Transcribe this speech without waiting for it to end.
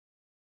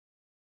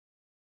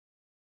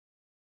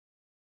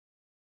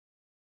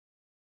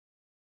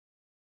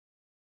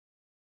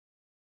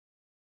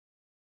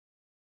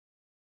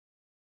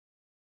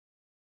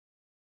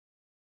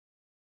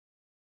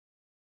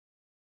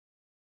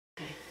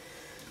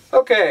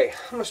Okay,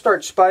 I'm going to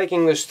start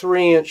spiking this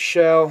 3-inch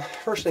shell.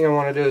 First thing I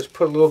want to do is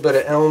put a little bit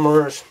of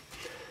Elmer's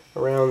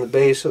around the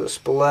base of the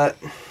spillet.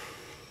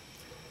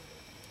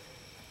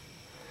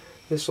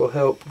 This will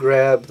help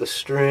grab the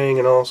string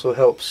and also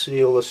help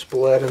seal the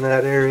spillet in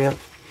that area.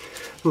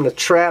 I'm going to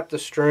trap the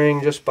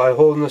string just by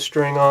holding the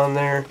string on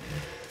there,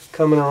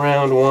 coming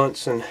around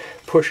once and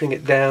pushing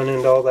it down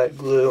into all that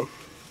glue.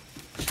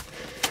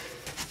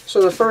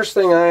 So the first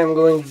thing I am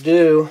going to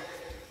do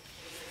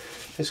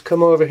is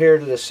come over here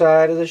to the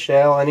side of the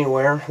shell,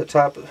 anywhere, the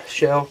top of the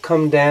shell,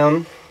 come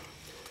down,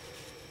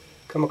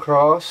 come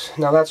across.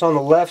 Now that's on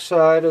the left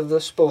side of the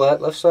spillet,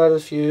 left side of the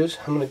fuse.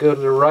 I'm going to go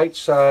to the right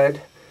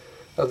side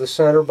of the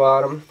center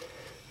bottom.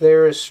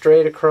 There is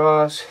straight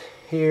across.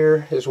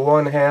 Here is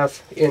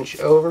 1/2 inch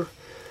over.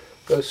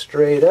 Go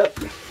straight up.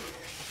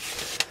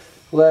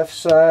 Left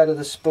side of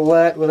the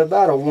spillet with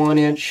about a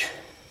 1-inch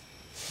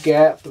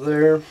gap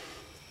there.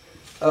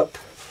 Up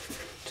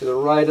to the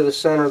right of the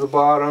center of the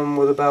bottom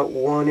with about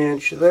 1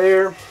 inch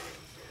there.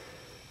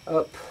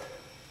 Up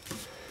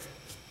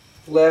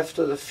left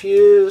of the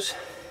fuse,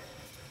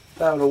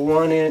 about a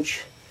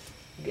 1-inch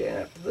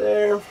gap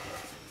there.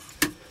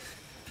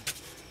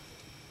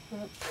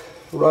 Up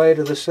right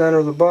of the center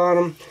of the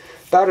bottom,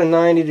 about a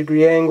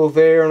 90-degree angle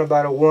there and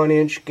about a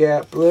 1-inch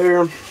gap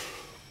there.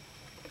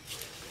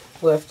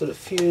 Left of the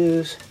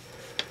fuse,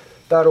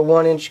 about a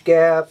 1-inch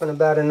gap and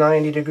about a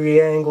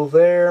 90-degree angle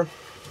there.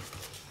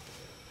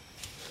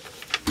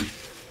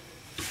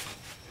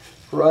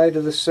 Right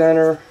of the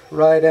center,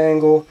 right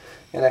angle,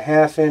 and a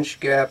 1/2 inch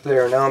gap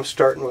there. Now I'm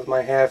starting with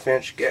my 1/2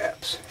 inch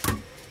gaps.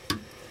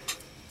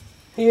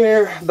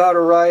 Here, about a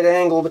right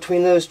angle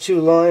between those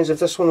two lines. If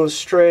this one was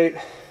straight,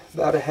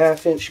 about a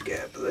 1/2 inch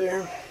gap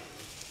there.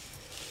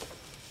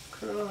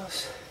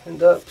 Across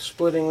and up,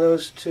 splitting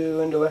those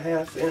two into a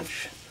 1/2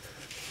 inch.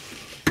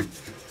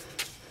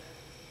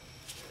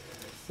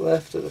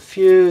 Left of the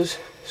fuse,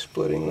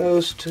 splitting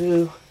those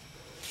two.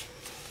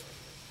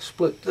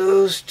 Split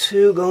those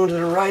two, going to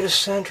the right of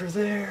center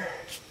there.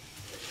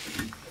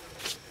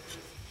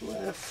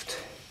 Left,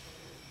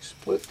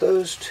 split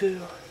those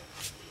two.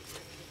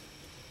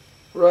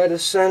 Right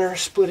of center,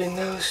 splitting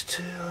those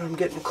two. I'm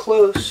getting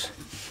close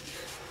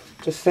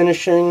to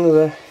finishing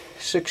the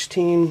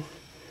 16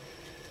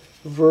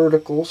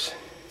 verticals.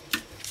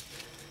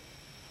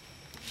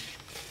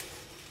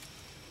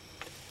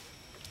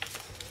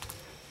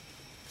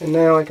 And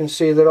now I can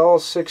see that all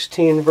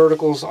 16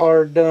 verticals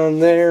are done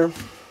there.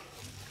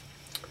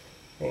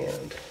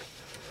 And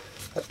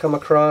I've come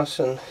across,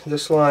 and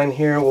this line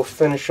here will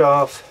finish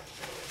off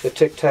the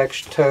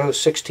tic-tac-toe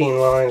 16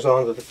 lines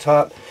onto the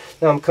top.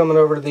 Now I'm coming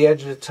over to the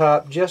edge of the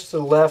top, just to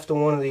the left of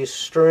one of these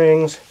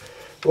strings,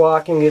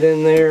 locking it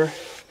in there.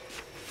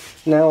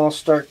 Now I'll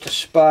start to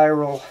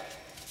spiral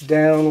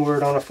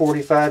downward on a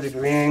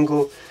 45-degree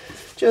angle,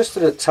 just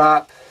to the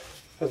top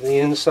of the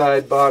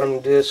inside bottom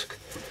disc.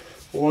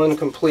 One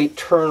complete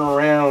turn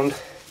around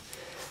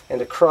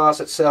and across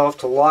itself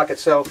to lock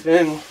itself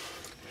in.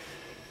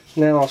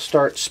 Now I'll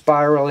start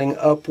spiraling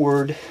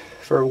upward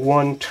for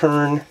one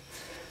turn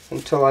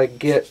until I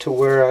get to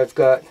where I've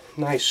got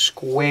nice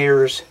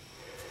squares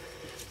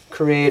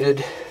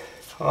created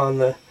on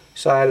the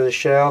side of the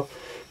shell.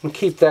 And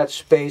keep that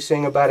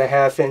spacing about a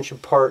 1/2 inch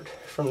apart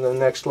from the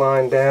next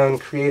line down,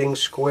 creating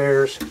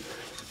squares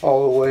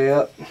all the way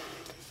up.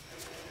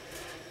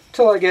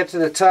 Till I get to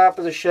the top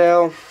of the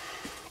shell.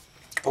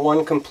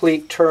 One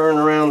complete turn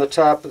around the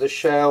top of the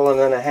shell and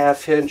then a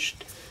 1/2 inch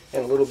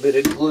and a little bit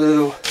of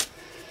glue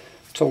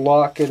to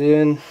lock it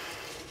in.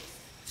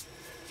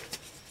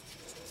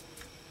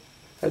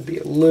 I'd be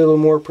a little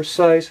more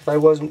precise if I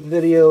wasn't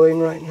videoing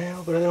right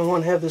now, but I don't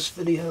want to have this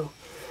video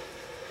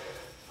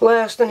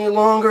last any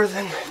longer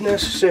than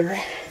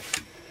necessary.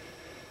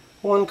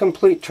 One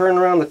complete turn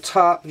around the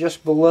top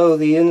just below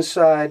the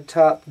inside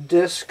top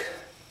disc,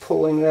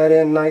 pulling that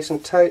in nice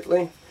and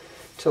tightly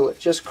till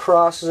it just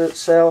crosses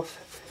itself.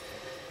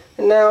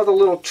 And now the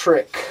little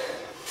trick.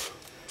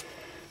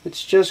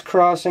 It's just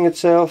crossing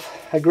itself.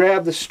 I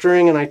grab the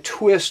string and I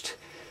twist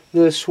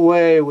this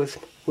way,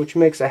 which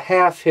makes a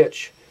 1/2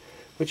 hitch,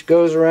 which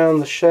goes around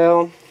the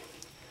shell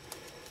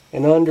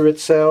and under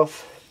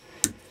itself.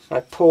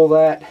 I pull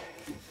that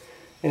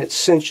and it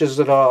cinches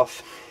it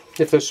off.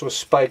 If this was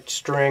spiked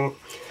string,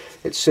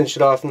 it cinched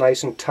it off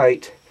nice and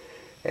tight.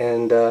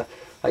 And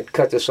I'd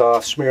cut this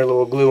off, smear a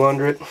little glue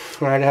under it,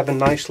 and I'd have a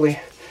nicely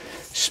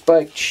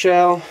spiked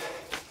shell.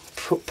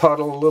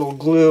 Puddle a little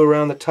glue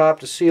around the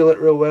top to seal it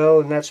real well,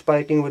 and that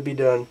spiking would be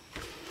done.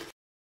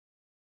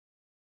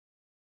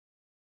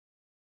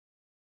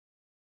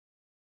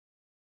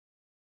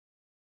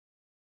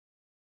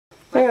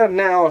 And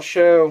now I'll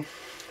show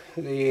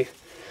the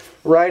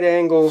right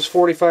angles,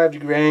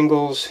 45-degree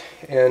angles,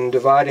 and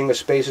dividing the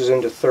spaces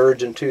into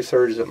thirds and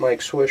 2/3 that Mike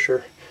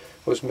Swisher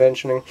was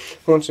mentioning.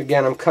 Once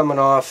again, I'm coming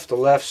off the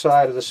left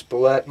side of the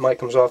spillet. Mike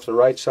comes off the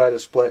right side of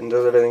the spillet and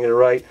does everything to the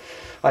right.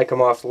 I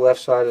come off the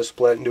left side of the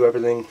spillet and do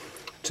everything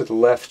to the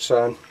left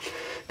side.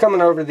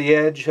 Coming over the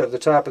edge of the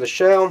top of the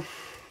shell,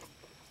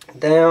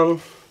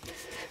 down,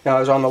 Now I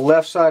was on the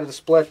left side of the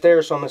split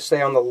there, so I'm going to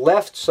stay on the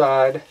left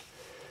side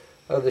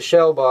of the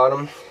shell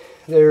bottom.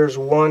 There's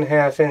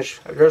 1/2 inch.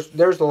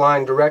 There's the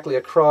line directly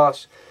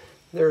across.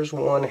 There's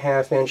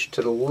 1/2 inch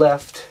to the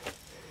left.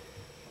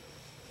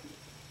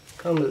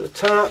 Come to the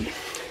top.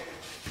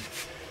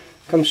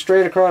 Come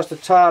straight across the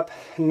top.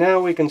 Now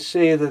we can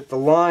see that the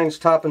lines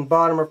top and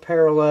bottom are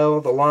parallel.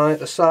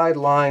 The side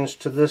lines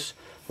to this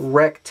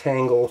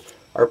rectangle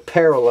are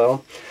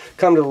parallel.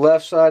 Come to the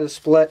left side of the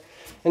split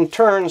and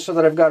turn so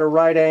that I've got a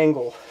right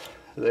angle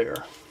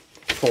there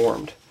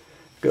formed.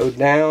 Go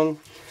down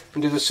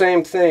and do the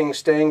same thing,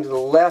 staying to the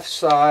left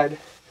side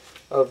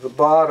of the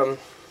bottom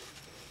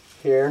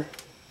here.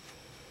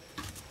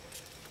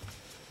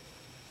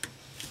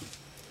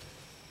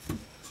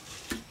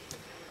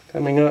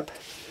 Coming up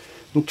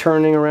and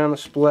turning around the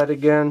split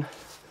again,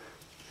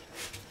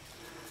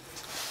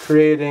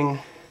 creating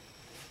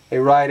a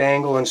right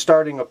angle and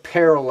starting a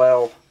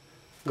parallel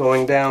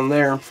going down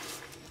there.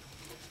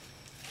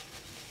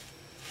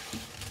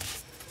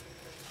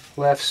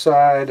 Left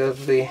side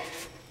of the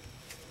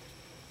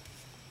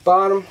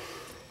bottom,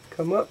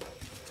 come up,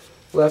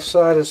 left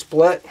side of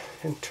split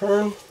and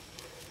turn.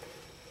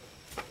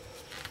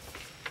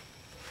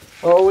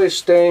 Always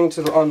staying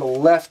on the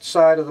left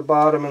side of the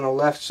bottom and the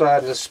left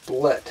side of the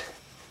split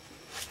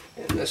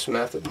in this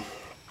method.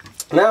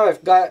 Now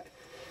I've got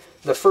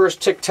the first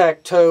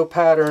tic-tac-toe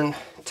pattern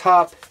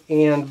top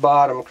and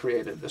bottom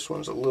created. This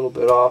one's a little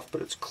bit off,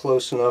 but it's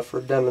close enough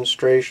for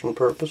demonstration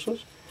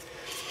purposes.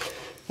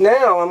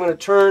 Now I'm going to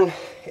turn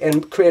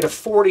and create a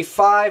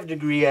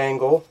 45-degree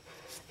angle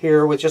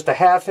here with just a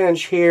 1/2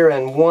 inch here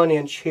and 1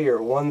 inch here,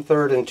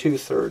 1/3 and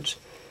 2/3.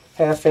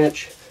 1/2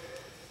 inch,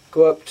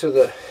 go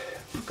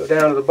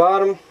down to the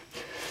bottom,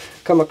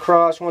 come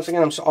across. Once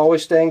again, I'm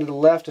always staying to the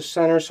left of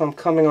center, so I'm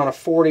coming on a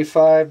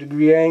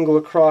 45-degree angle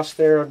across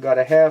there. I've got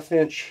a 1/2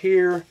 inch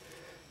here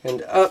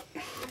and up.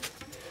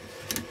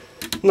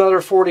 Another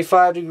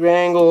 45-degree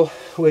angle,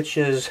 which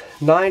is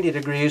 90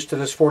 degrees to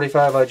this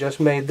 45 I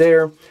just made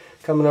there.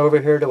 Coming over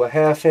here to a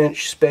 1/2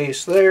 inch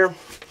space there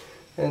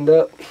and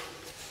up.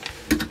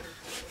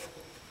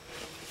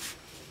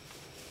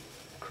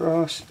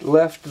 Across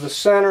left to the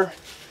center,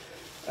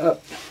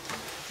 up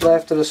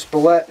left to the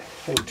split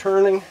and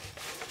turning.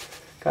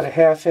 Got a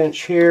 1/2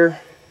 inch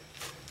here,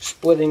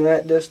 splitting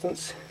that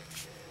distance.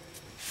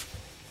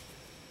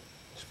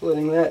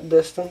 Splitting that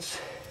distance.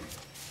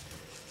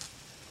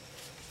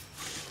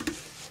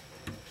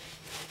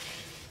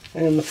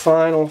 And the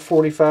final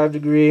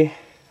 45-degree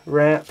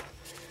wrap,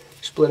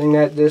 splitting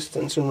that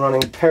distance and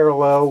running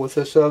parallel with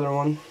this other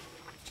one.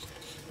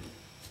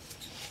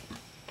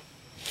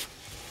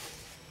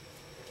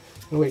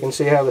 And we can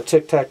see how the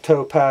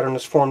tic-tac-toe pattern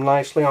is formed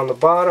nicely on the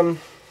bottom,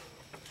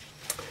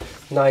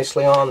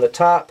 nicely on the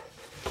top,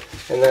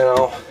 and then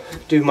I'll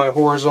do my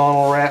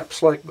horizontal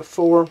wraps like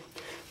before,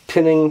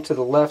 pinning to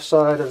the left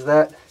side of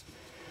that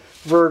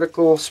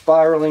vertical,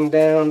 spiraling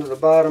down to the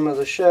bottom of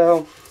the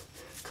shell,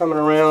 coming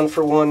around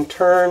for one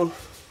turn,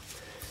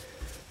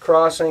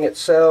 crossing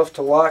itself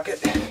to lock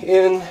it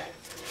in,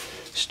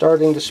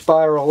 starting to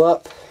spiral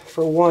up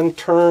for one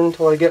turn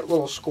until I get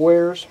little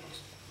squares.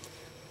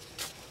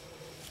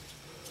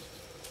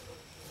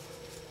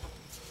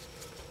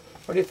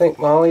 What do you think,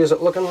 Molly? Is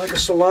it looking like a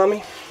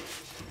salami?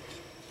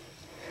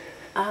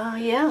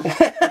 Yeah.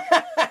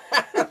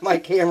 My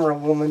camera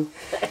woman.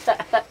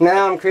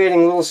 Now I'm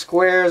creating little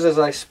squares as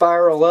I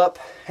spiral up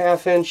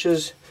 1/2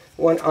 inches,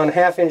 on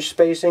 1/2 inch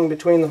spacing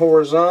between the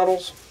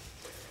horizontals.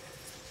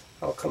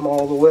 I'll come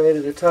all the way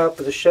to the top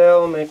of the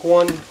shell, make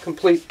one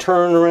complete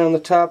turn around the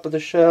top of the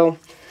shell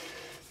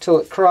till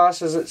it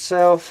crosses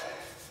itself.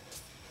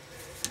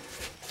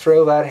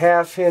 Throw that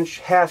 1/2 inch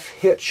half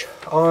hitch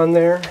on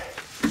there,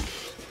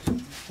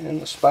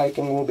 and the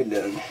spiking will be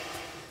done.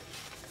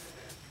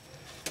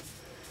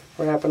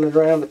 Wrapping it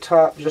around the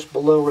top just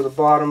below where the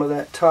bottom of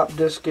that top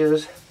disc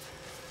is.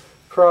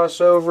 Cross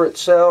over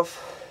itself.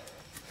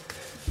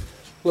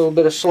 A little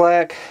bit of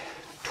slack.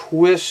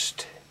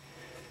 Twist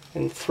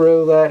and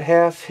throw that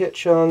half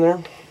hitch on there.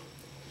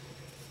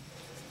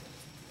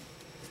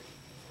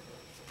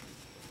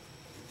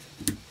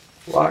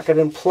 Lock it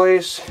in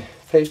place.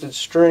 Pasted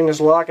string is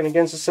locking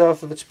against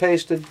itself. If it's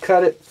pasted,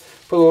 cut it,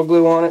 put a little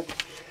glue on it,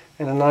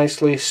 and a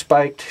nicely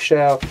spiked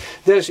shell.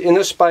 In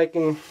this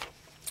spiking,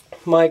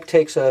 Mike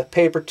takes a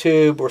paper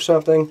tube or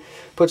something,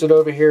 puts it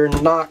over here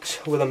and knocks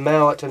with a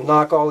mallet to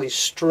knock all these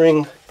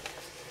string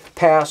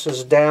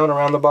passes down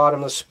around the bottom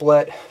of the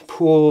split,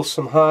 pulls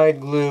some hide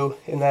glue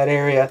in that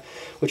area,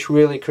 which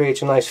really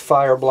creates a nice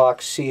fire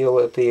block seal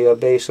at the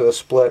base of the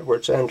split where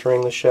it's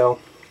entering the shell.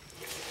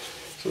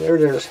 So there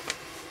it is.